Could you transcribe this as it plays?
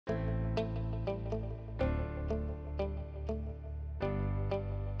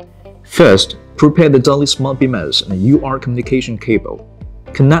First, prepare the DALY Smart BMS and UART communication cable.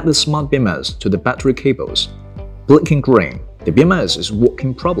 Connect the Smart BMS to the battery cables. Blinking green, the BMS is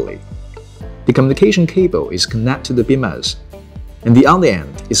working properly. The communication cable is connected to the BMS, and the other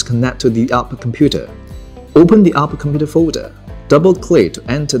end is connected to the output computer. Open the output computer folder. Double-click to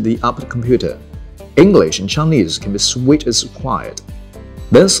enter the output computer. English and Chinese can be switched as required.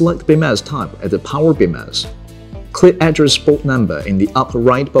 Then select the BMS type as the power BMS. Click Address Port Number in the upper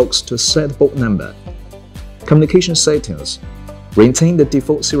right box to set the port number. Communication settings. Retain the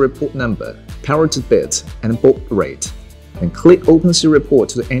default serial port number, parity bit, and baud rate. And click Open Serial Port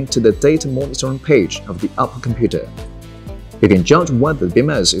to enter the data monitoring page of the output computer. You can judge whether the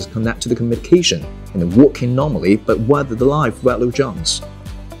BMS is connected to the communication and working normally, but whether the live value jumps.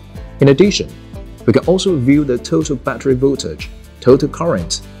 In addition, we can also view the total battery voltage, total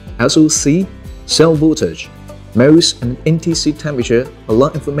current, SOC, cell voltage, MOS and NTC temperature,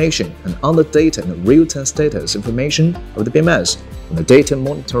 alarm information, and other data and real-time status information of the BMS on the data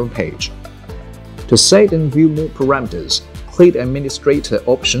monitoring page. To set and view more parameters, click the Administrator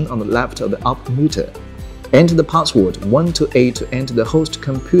option on the left of the output computer. Enter the password 128 to enter the host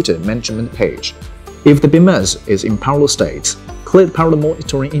computer management page. If the BMS is in parallel state, click Parallel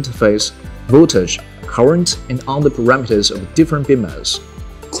Monitoring Interface, Voltage, Current, and other parameters of different BMS.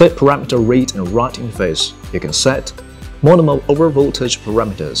 Click Parameter Read and Write interface. You can set modem overvoltage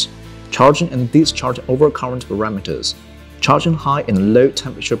parameters, charging and discharging overcurrent parameters, charging high and low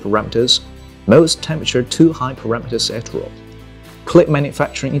temperature parameters, most temperature too high parameters, etc. Click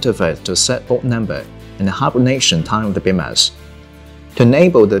Manufacturing interface to set baud number and the hibernation time of the BMS. To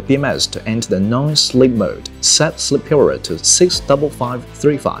enable the BMS to enter the non-sleep mode, set sleep period to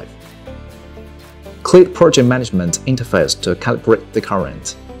 65535. Click Project Management interface to calibrate the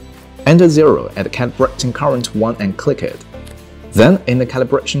current. Enter 0 at calibrating current 1 and click it. Then, in the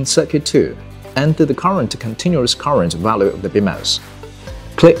calibration circuit 2, enter the current to continuous current value of the BMS.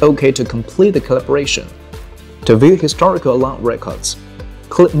 Click OK to complete the calibration. To view historical alarm records,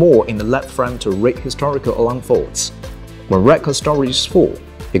 click More in the left frame to read historical alarm faults. When record storage is full,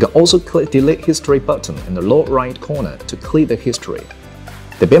 you can also click Delete History button in the lower right corner to clear the history.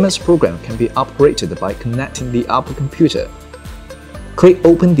 The BMS program can be upgraded by connecting the output computer. Click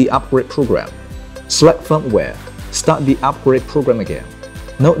Open the upgrade program. Select Firmware. Start the upgrade program again.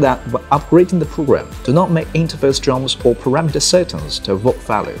 Note that when upgrading the program, do not make interface jumps or parameter settings to a vault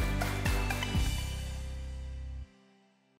value.